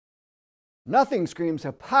Nothing screams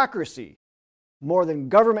hypocrisy more than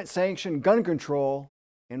government-sanctioned gun control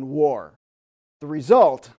and war. The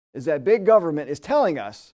result is that big government is telling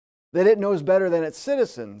us that it knows better than its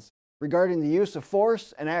citizens regarding the use of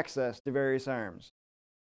force and access to various arms.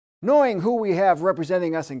 Knowing who we have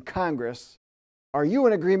representing us in Congress, are you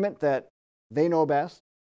in agreement that they know best?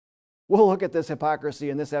 We'll look at this hypocrisy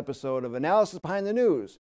in this episode of Analysis Behind the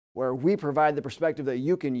News, where we provide the perspective that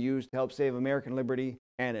you can use to help save American liberty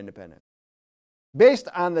and independence. Based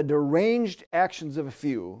on the deranged actions of a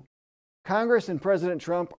few, Congress and President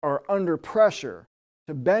Trump are under pressure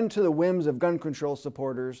to bend to the whims of gun control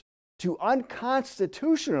supporters to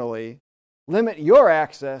unconstitutionally limit your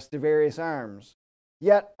access to various arms.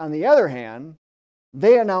 Yet, on the other hand,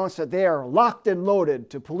 they announce that they are locked and loaded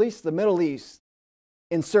to police the Middle East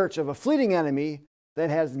in search of a fleeting enemy that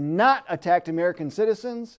has not attacked American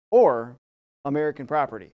citizens or American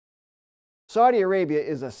property. Saudi Arabia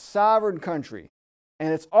is a sovereign country,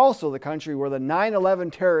 and it's also the country where the 9/11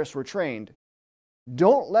 terrorists were trained.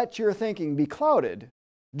 Don't let your thinking be clouded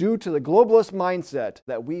due to the globalist mindset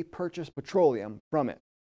that we purchase petroleum from it.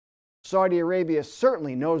 Saudi Arabia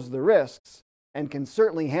certainly knows the risks and can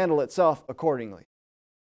certainly handle itself accordingly.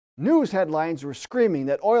 News headlines were screaming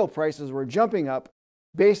that oil prices were jumping up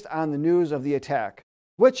based on the news of the attack,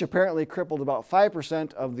 which apparently crippled about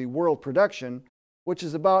 5% of the world production, which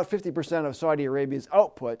is about 50% of Saudi Arabia's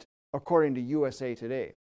output, according to USA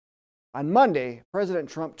Today. On Monday, President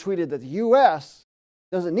Trump tweeted that the U.S.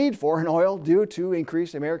 doesn't need foreign oil due to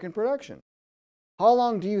increased American production. How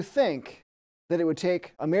long do you think that it would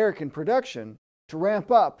take American production to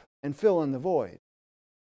ramp up and fill in the void?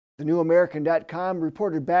 TheNewAmerican.com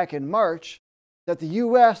reported back in March that the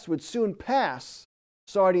U.S. would soon pass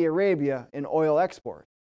Saudi Arabia in oil export.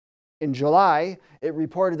 In July, it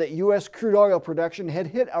reported that U.S. crude oil production had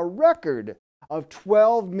hit a record of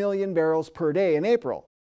 12 million barrels per day in April.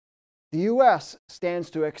 The U.S. stands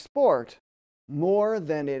to export more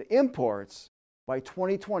than it imports by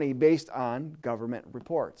 2020 based on government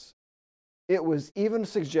reports. It was even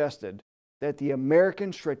suggested that the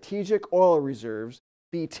American strategic oil reserves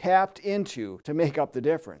be tapped into to make up the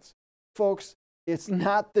difference. Folks, it's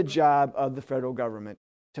not the job of the federal government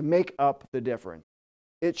to make up the difference.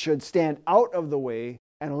 It should stand out of the way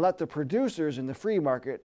and let the producers in the free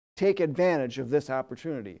market take advantage of this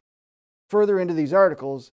opportunity. Further into these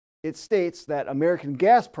articles, it states that American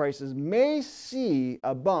gas prices may see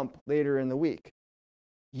a bump later in the week.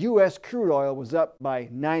 U.S. crude oil was up by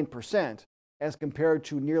 9% as compared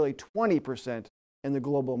to nearly 20% in the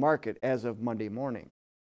global market as of Monday morning.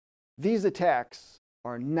 These attacks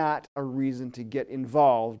are not a reason to get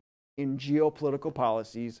involved in geopolitical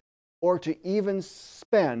policies or to even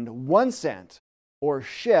spend 1 cent or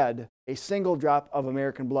shed a single drop of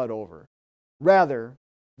American blood over. Rather,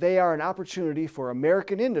 they are an opportunity for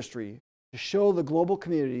American industry to show the global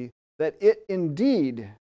community that it indeed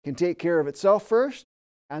can take care of itself first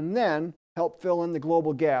and then help fill in the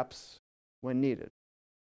global gaps when needed.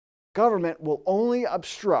 Government will only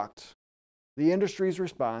obstruct the industry's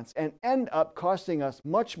response and end up costing us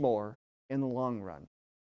much more in the long run.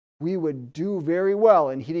 We would do very well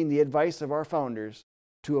in heeding the advice of our founders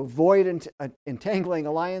to avoid entangling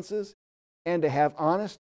alliances and to have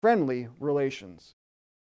honest, friendly relations.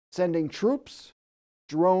 Sending troops,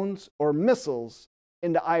 drones, or missiles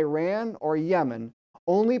into Iran or Yemen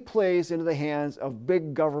only plays into the hands of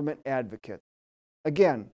big government advocates.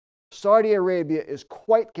 Again, Saudi Arabia is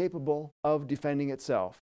quite capable of defending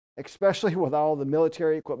itself, especially with all the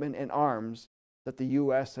military equipment and arms that the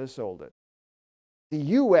U.S. has sold it. The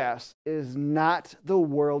U.S. is not the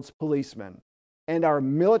world's policeman, and our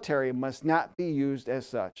military must not be used as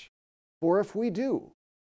such. For if we do,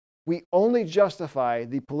 we only justify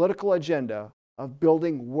the political agenda of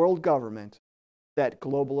building world government that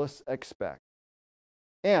globalists expect.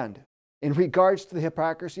 And in regards to the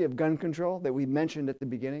hypocrisy of gun control that we mentioned at the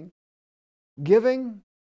beginning, giving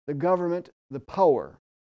the government the power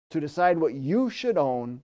to decide what you should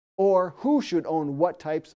own or who should own what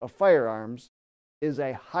types of firearms is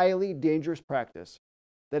a highly dangerous practice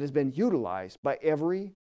that has been utilized by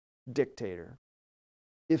every dictator.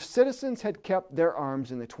 If citizens had kept their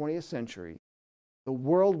arms in the 20th century, the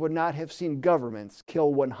world would not have seen governments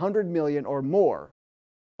kill 100 million or more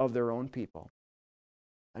of their own people.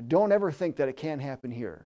 Now, don't ever think that it can't happen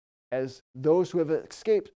here, as those who have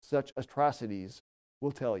escaped such atrocities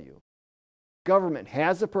will tell you. Government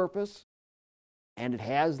has a purpose, and it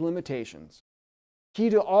has limitations. Key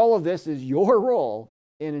to all of this is your role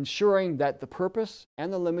in ensuring that the purpose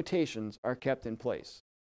and the limitations are kept in place.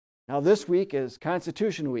 Now, this week is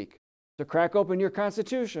Constitution Week, so crack open your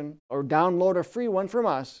Constitution or download a free one from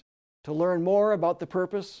us to learn more about the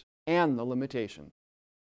purpose and the limitation.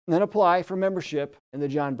 And then apply for membership in the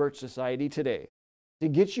John Birch Society today to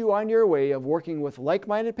get you on your way of working with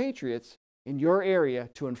like-minded patriots in your area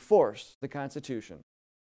to enforce the Constitution.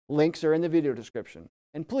 Links are in the video description.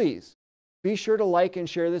 And please, be sure to like and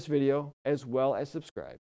share this video as well as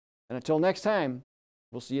subscribe. And until next time,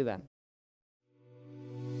 we'll see you then.